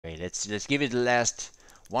let's give it the last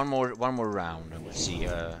one more round, and we'll see,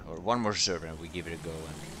 or one more server, and we give it a go.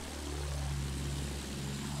 And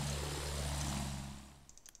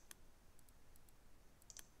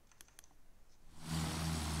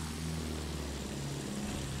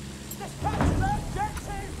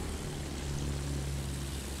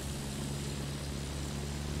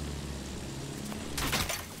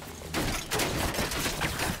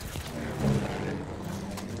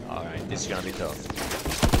all right, this is gonna be tough.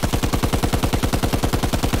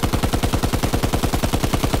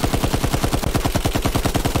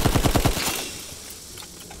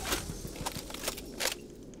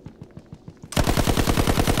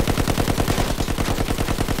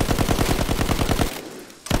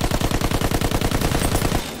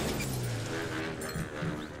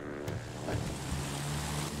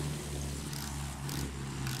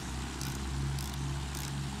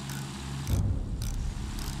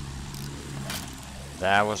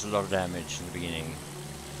 That was a lot of damage in the beginning.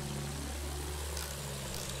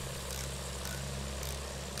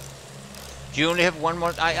 Do you only have one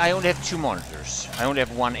monitor? I only have two monitors. I only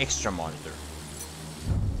have one extra monitor.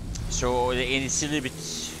 So it's a little bit,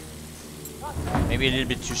 maybe a little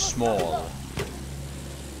bit too small.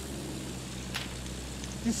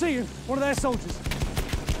 You see him? One of their soldiers.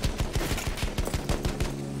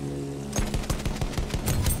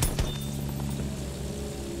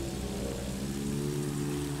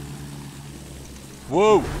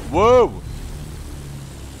 Whoa! Whoa!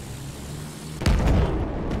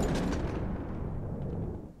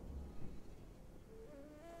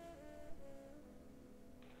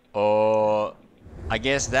 I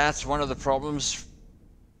guess that's one of the problems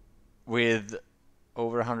with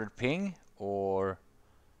over 100 ping, or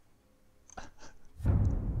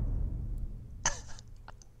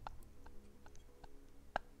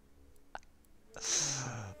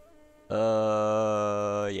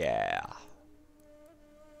yeah.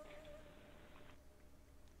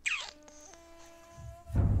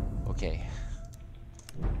 Okay.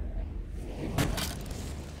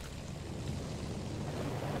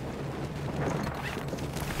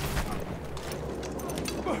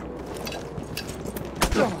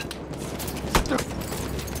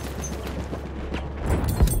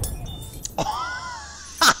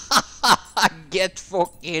 Get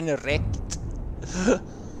fucking wrecked.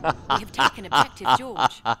 We have taken objective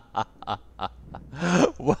George.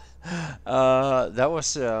 What? That was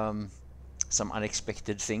some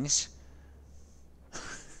unexpected things.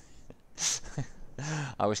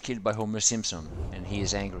 I was killed by Homer Simpson, and he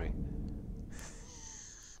is angry.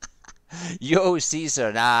 Yo,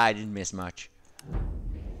 Caesar! Nah, I didn't miss much.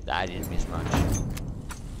 I didn't miss much.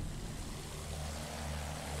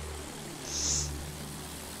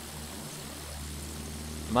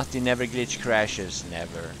 Matti never glitch crashes,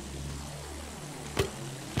 never.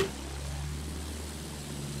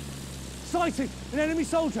 Sighted! An enemy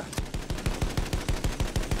soldier!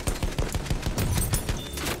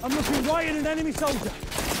 I'm looking right at an enemy soldier!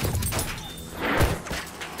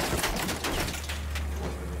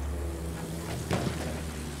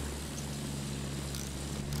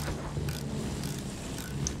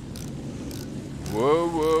 Whoa,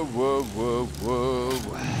 whoa, whoa, whoa,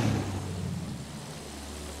 whoa.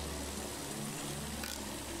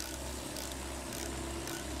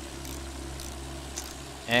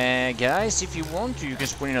 Guys, if you want to, you can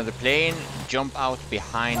spawn in another plane, jump out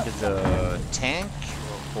behind the tank,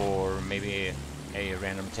 or maybe a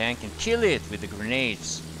random tank, and kill it with the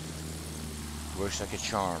grenades. Works like a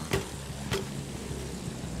charm.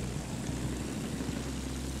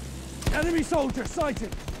 Enemy soldier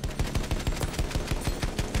sighted!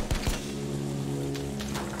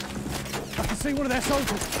 I can see one of their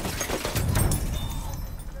soldiers.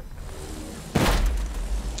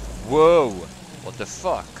 Whoa! What the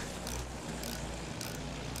fuck?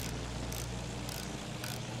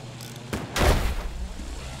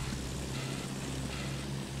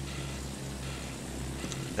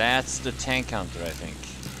 That's the tank hunter, I think.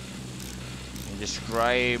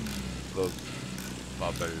 Describe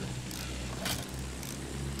bubble.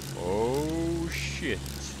 Oh shit.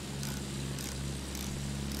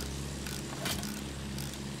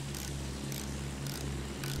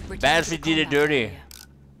 Battlefield did it dirty.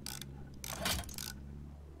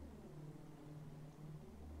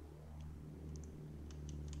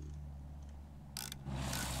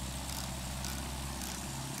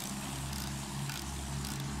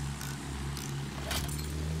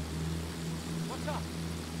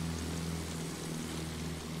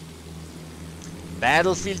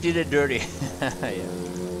 Battlefield did it dirty. Yeah.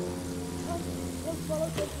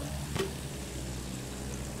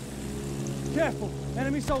 Careful,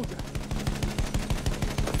 enemy soldier.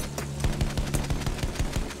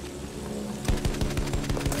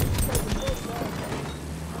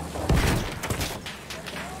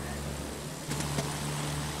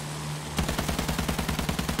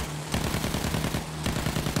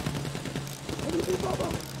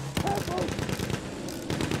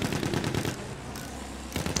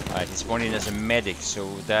 He spawned in as a medic, so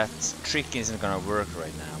that trick isn't gonna work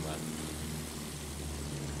right now, but...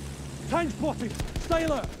 Tank spotted! Stay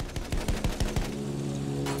alert!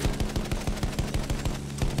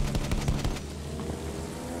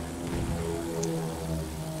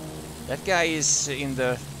 That guy is in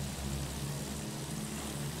the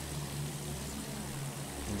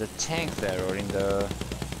tank there, or in the...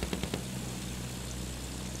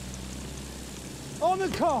 On the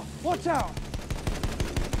car! Watch out!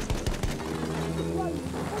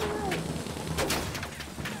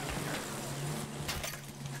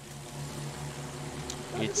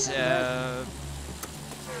 It's a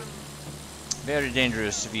very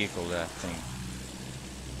dangerous vehicle, that thing.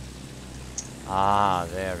 Ah,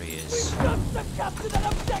 there he is.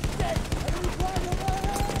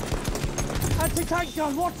 Anti-tank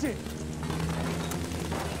gun, watch it!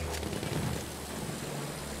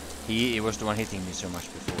 He was the one hitting me so much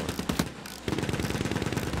before.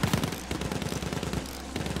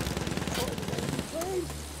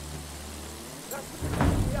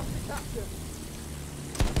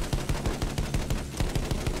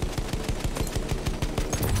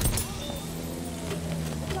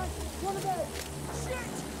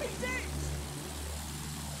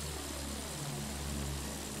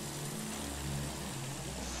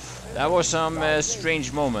 That was some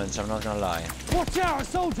strange moments, I'm not gonna lie. Watch out, a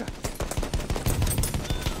soldier!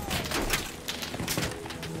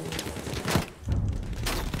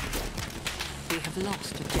 We have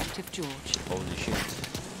lost objective George. Holy shit.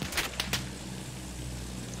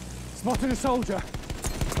 Spotted a soldier!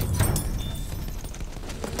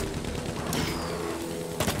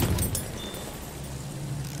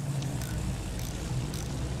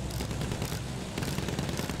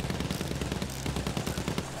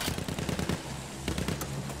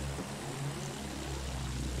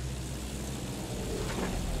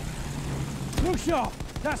 Look sharp!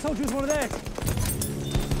 That soldier's one of theirs!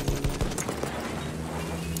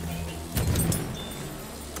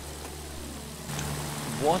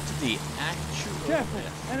 What the actual...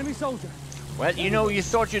 Careful! Enemy soldier! Well, you know, you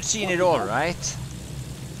thought you'd seen it all, right?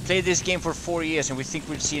 Played this game for 4 years and we think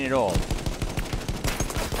we've seen it all.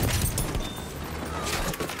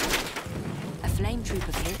 A flame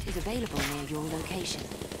trooper kit is available near your location.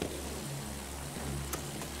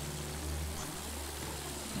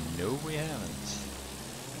 No, we haven't.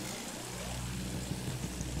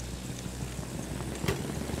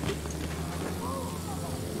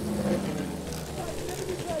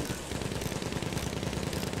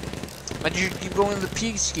 But you go in the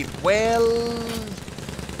peak skip. Well,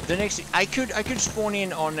 the next I could spawn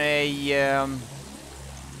in on a.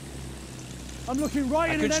 I'm looking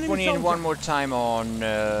right I at could an spawn enemy in soldier! one more time on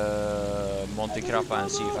Monte Grappa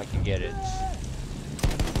and see if I can get it.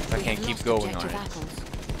 If I We can have keep lost going on objective it. apples.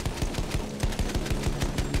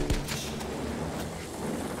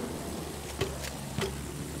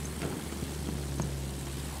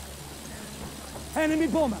 Enemy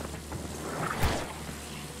bomber!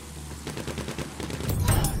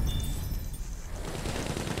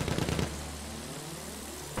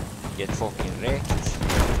 Get fucking wrecked.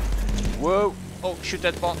 Whoa! Oh, shoot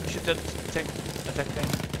that bomb! Shoot that tank! Attack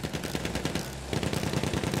tank!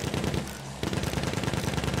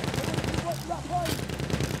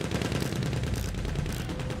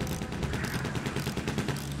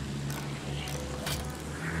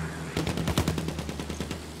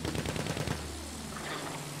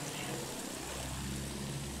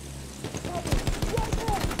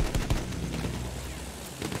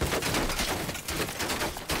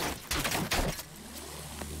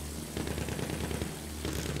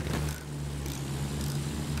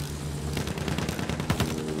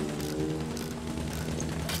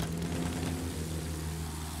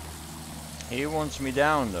 He wants me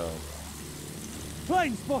down though.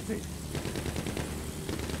 Plane spotted!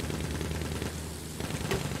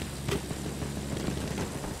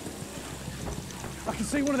 I can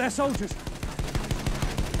see one of their soldiers!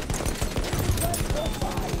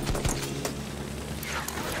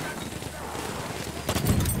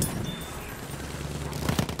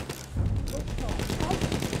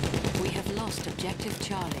 We have lost objective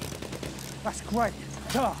Charlie. That's great!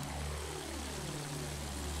 Ta!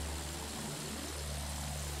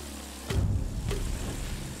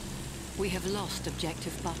 We have lost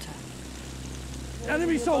objective Butter.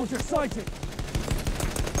 Enemy soldier sighted!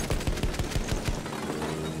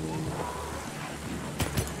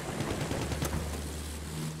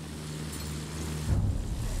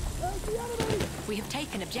 We have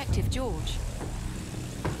taken objective George.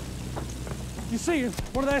 You see him?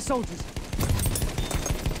 One of their soldiers!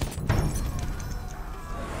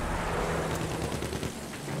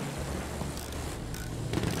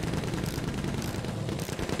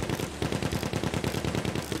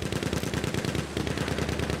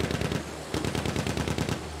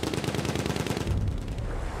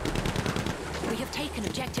 taken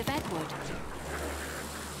objective Edward.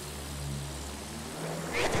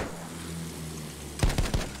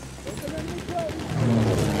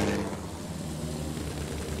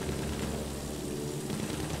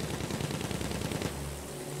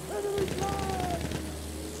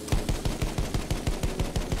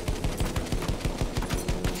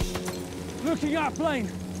 Looking at a plane.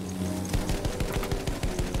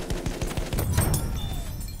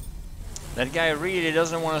 That guy really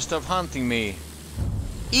doesn't want to stop hunting me.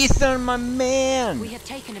 Ethan, my man! We have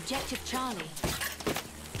taken objective Charlie.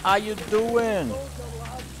 How you doing?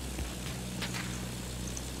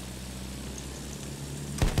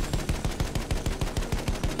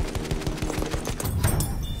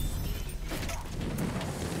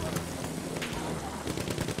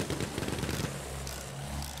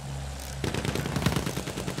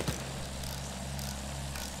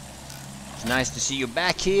 It's nice to see you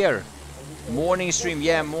back here. Morning stream,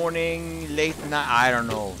 yeah, morning, late night, I don't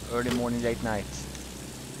know, early morning, late night.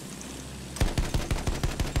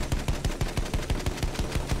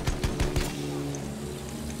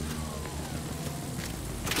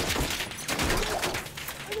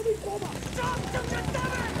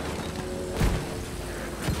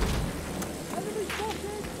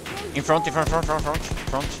 In front.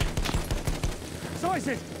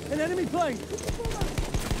 Sighted! An enemy plane!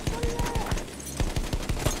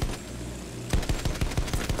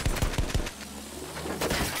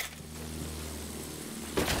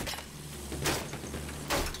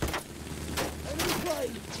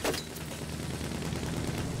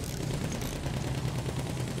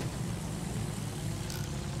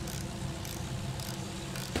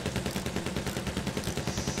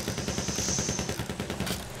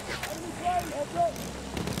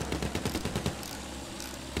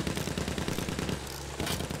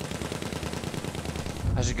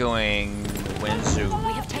 How's it going, Wenzu?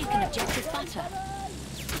 We have taken objective Butter.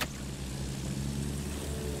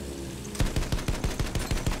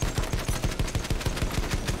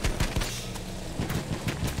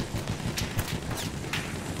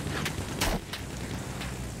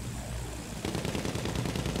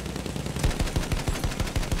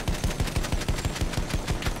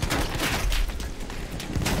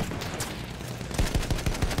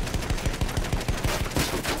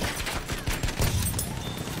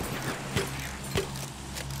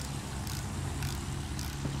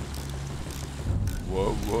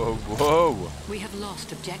 Whoa. We have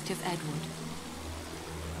lost objective Edward.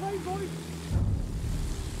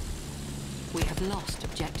 We have lost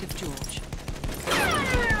objective George.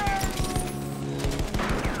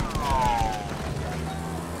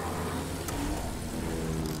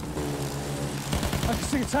 I can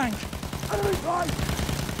see a tank.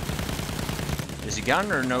 Is he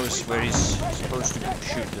gun or knows where he's supposed to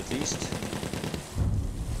shoot at least?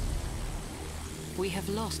 We have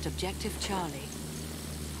lost objective Charlie.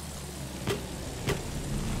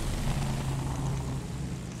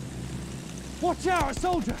 Watch out, a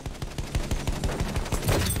soldier!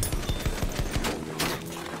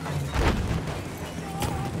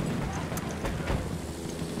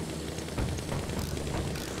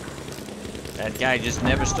 That guy just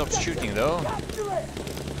never stops shooting though.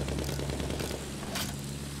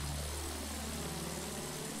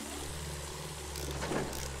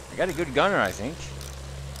 I got a good gunner, I think.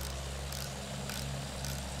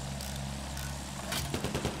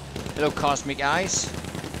 Hello, Cosmic Eyes.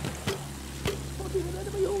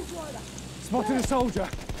 Spotted a soldier.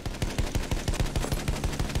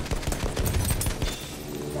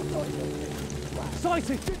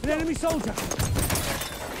 Sighted! An enemy soldier!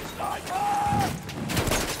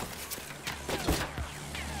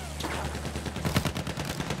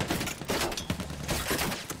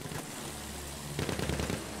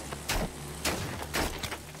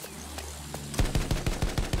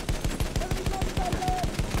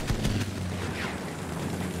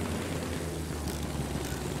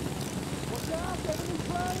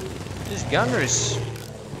 This gunner is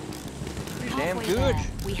pretty damn Halfway good. there,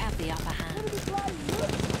 we have the upper hand.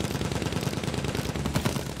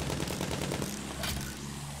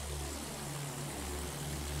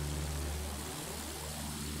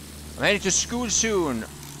 I'm heading to school soon.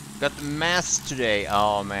 Got maths today.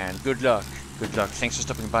 Oh man, good luck. Good luck. Thanks for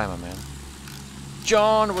stopping by, my man.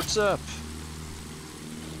 John, what's up?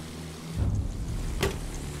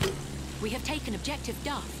 We have taken objective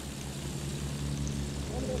Duff.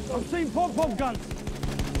 I've seen pom-pom guns!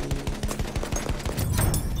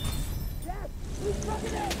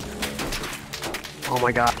 Oh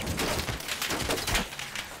my god.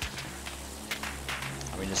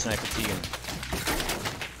 I'm in the sniper team.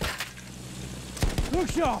 Look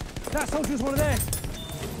sharp! That soldier's one of theirs!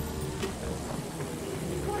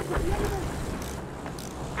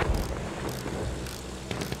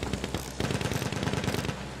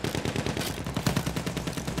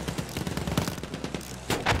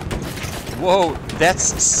 Whoa,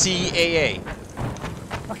 that's CAA.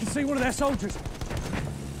 I can see one of their soldiers.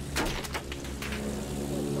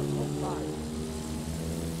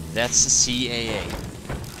 That's CAA.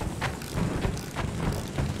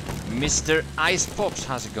 Mr. Ice Pops,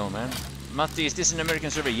 how's it going, man? Matti, is this an American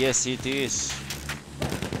server? Yes, it is.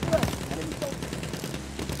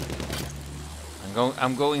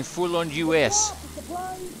 I'm going full on US.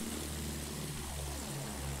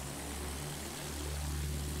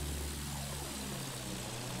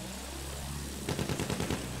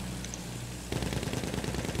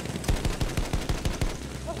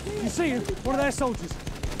 You see him? One of their soldiers.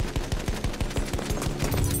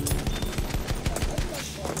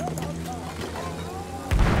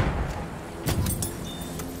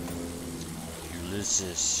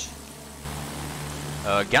 Ulysses.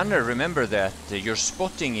 Gunner, remember that your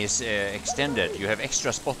spotting is extended. You have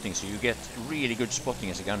extra spotting, so you get really good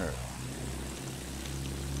spotting as a gunner.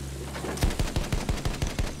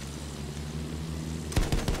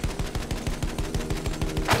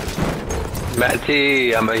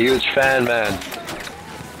 Matty, I'm a huge fan, man.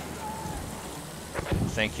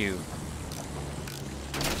 Thank you.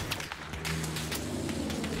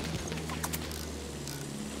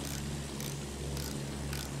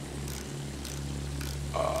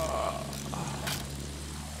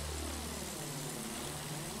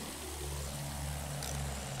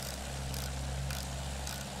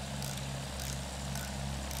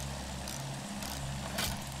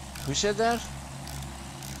 Who said that?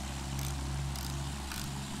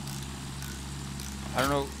 I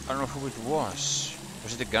don't know who it was.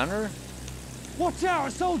 Was it a gunner? Watch out,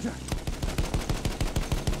 a soldier!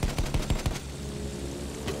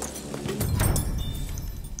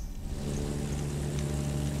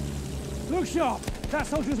 Look sharp! That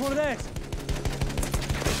soldier's one of theirs.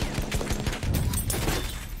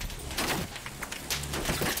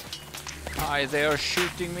 Hi, they are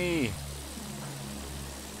shooting me.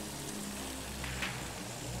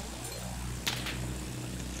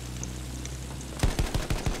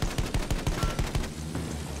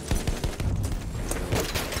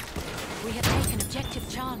 We have taken objective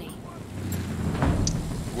Charlie.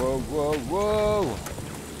 Whoa, whoa, whoa!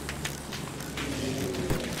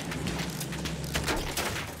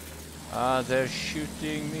 Ah, they're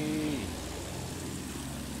shooting me.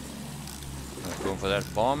 I'm going for that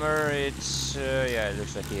bomber. It's yeah, it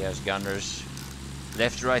looks like he has gunners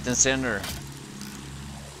left, right, and center.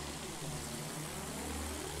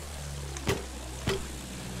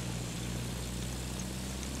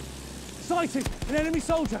 Sighted! An enemy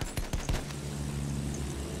soldier!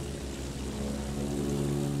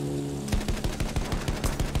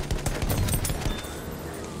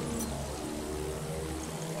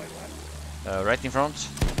 Right in front.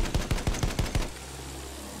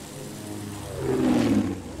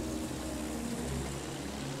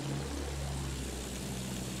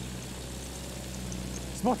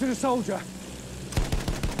 Spotted a soldier.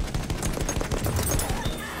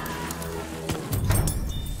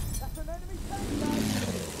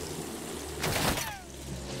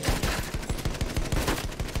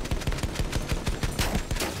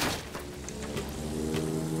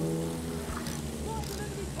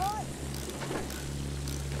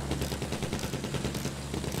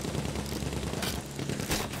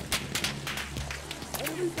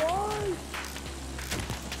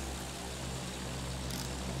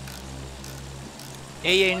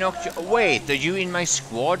 AA knocked you. Wait, are you in my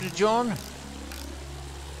squad, John?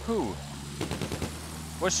 Who?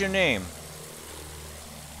 What's your name?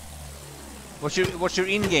 What's your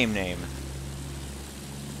in-game name?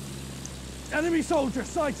 Enemy soldier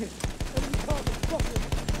sighted! Enemy target spotted!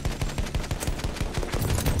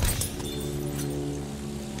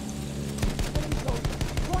 Enemy soldier,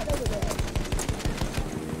 right over there!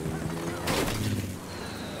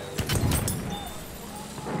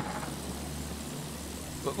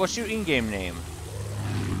 What's your in-game name?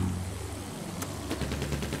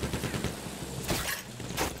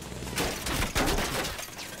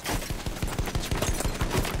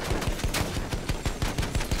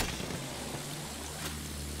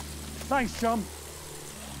 Thanks, chum.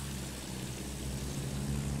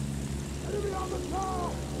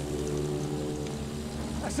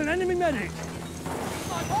 That's an enemy medic.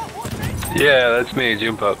 Yeah, that's me,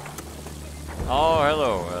 jump up. Oh,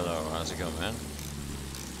 hello, hello. How's it going, man?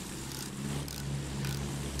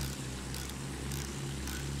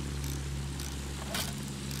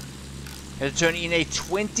 Had to turn in a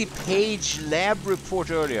 20-page lab report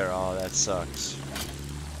earlier. Oh, that sucks.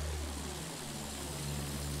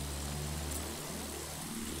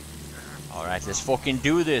 Alright, let's fucking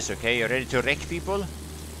do this, okay? You ready to wreck people?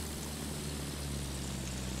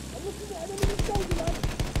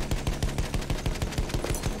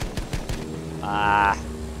 Ah.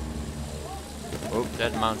 Oh,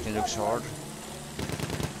 that mountain looks hard.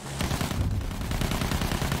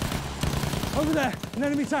 Over there, an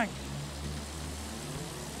enemy tank.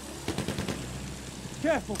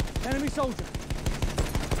 Careful, enemy soldier.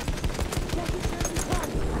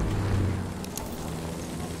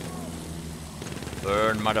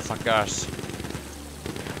 Burn, motherfuckers.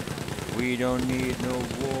 We don't need no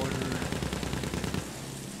water.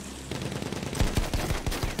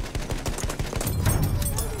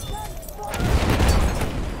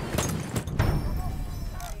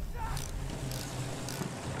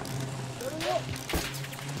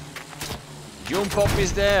 June Pop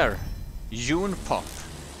is there. June Pop.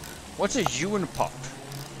 What's a June Pop?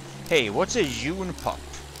 Hey, what's a June Pop?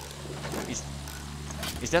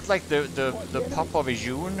 Is that like the pop of a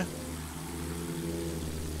June?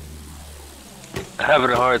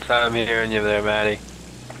 Having a hard time hearing you there, Matty.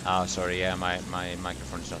 Oh, sorry. Yeah, my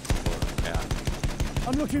microphone's not full. Yeah.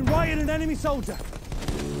 I'm looking right at an enemy soldier.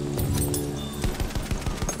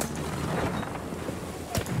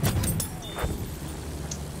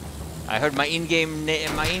 I heard my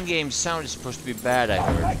in-game sound is supposed to be bad. I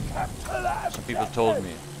heard. Some people told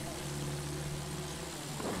me.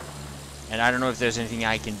 And I don't know if there's anything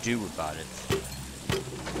I can do about it.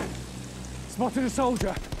 Spotted a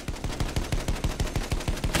soldier.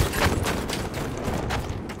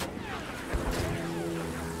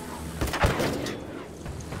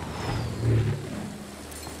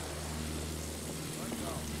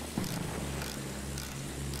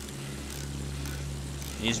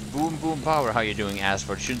 It's boom boom power. How you doing,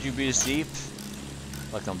 Svart? Shouldn't you be asleep?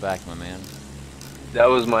 Welcome back, my man. That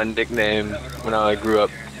was my nickname when I grew up.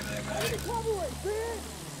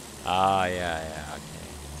 Ah, yeah, okay.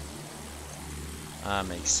 That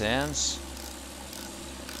makes sense.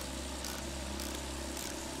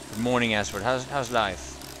 Good morning, Svart. How's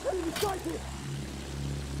life?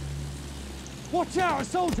 Watch out, a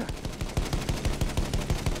soldier!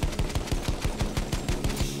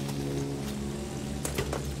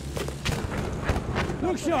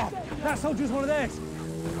 Look sharp! That soldier's one of theirs.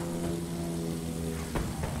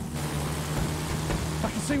 I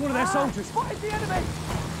can see one of their soldiers. Spotted the enemy!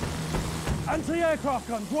 Anti-aircraft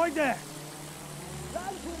guns, right there!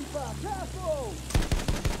 Careful!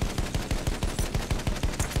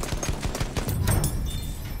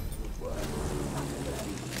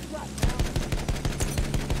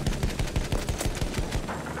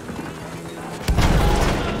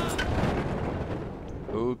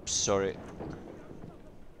 Oops, sorry.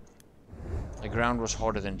 The ground was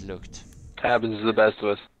harder than it looked. Happens to the best of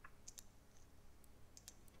us.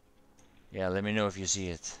 Yeah, let me know if you see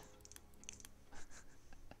it.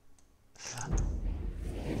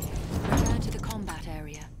 Return to the combat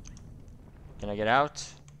area. Can I get out?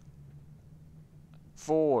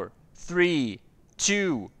 4, 3,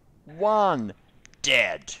 2, 1.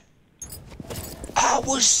 Dead. I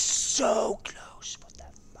was so close. What the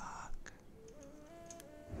fuck?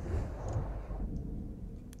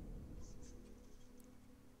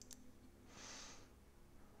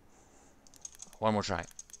 One more try.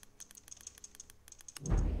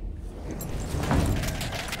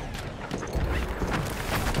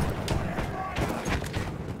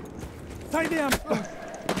 Take the ammo!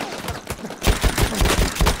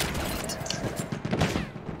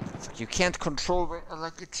 You can't control where,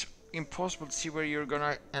 like, it's impossible to see where you're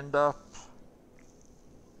gonna end up.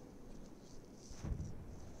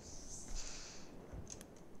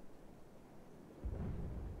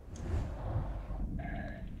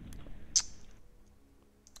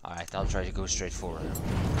 Alright, I'll try to go straight forward.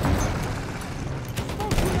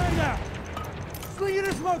 Smoke grenade out! Sling it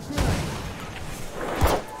a smoke grenade!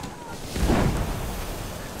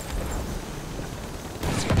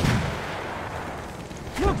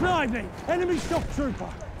 Look lively! Enemy shock trooper!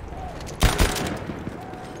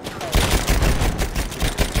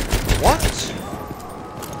 What?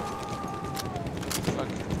 Fuck.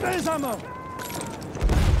 There's ammo!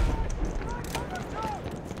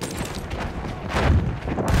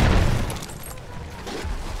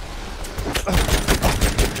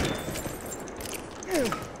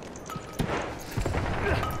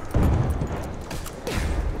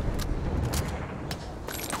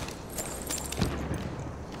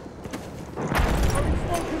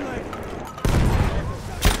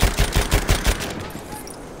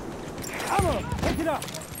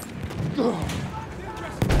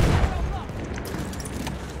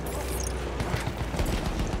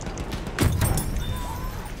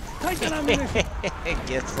 Take that ammunition.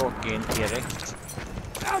 Get fucking erect.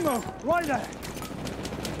 Ammo, right there.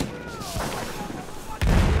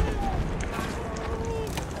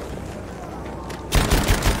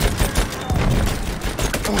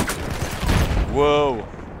 Whoa.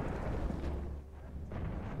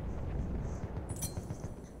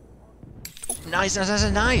 Oh, nice,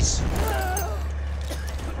 nice.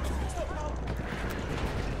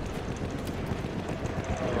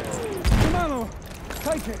 Some ammo.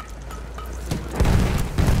 Take it.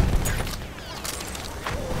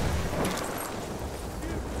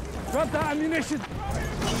 Grab that ammunition.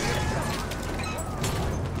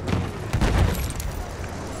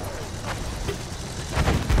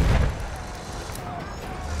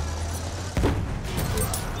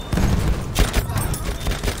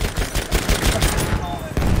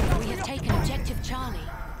 We have taken objective Charlie.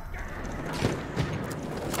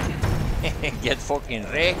 Get fucking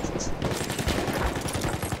wrecked.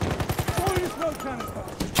 Throw your smoke canister.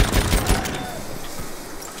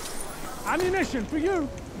 Ammunition for you.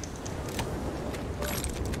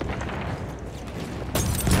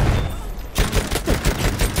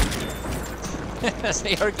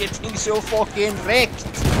 They are getting so fucking wrecked.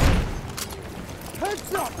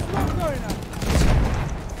 Heads up, smoke going out.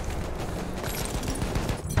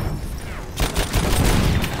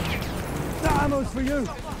 That ammo's for you.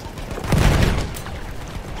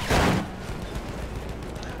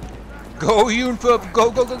 Go, Unpup!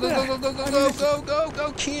 Go, go, go, go, go, go, go, go, go, go, go,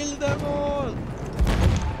 go, kill them all!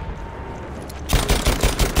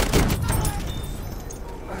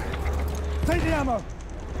 Take the ammo.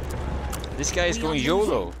 This guy is going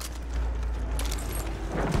YOLO.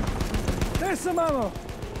 There's some ammo.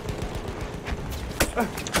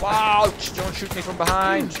 Wow! Don't shoot me from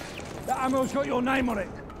behind. That ammo's got your name on it.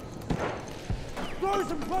 Throw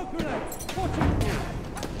some smoke grenades. Watch it.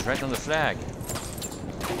 It's right on the flag.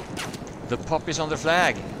 The pop is on the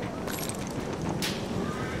flag.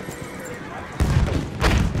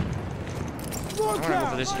 I want to go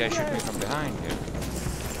for this guy shooting me from behind here.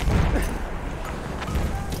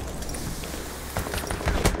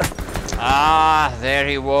 Ah, there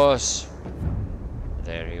he was.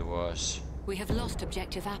 There he was. We have lost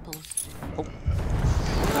objective apples. Oh.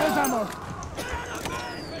 There's ammo.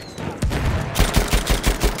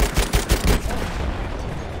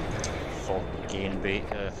 Fucking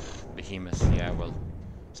behemoth. Yeah, well,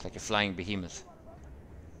 it's like a flying behemoth.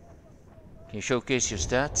 Can you showcase your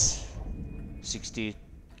stats? 60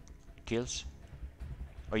 kills?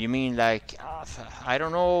 Or you mean like, I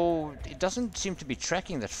don't know, it doesn't seem to be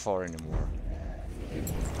tracking that far anymore.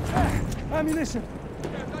 Ammunition.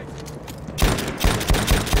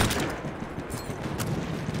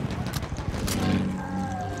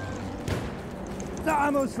 That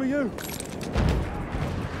ammo's for you.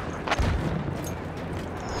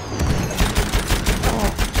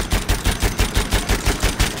 Oh.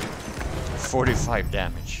 45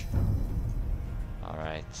 damage.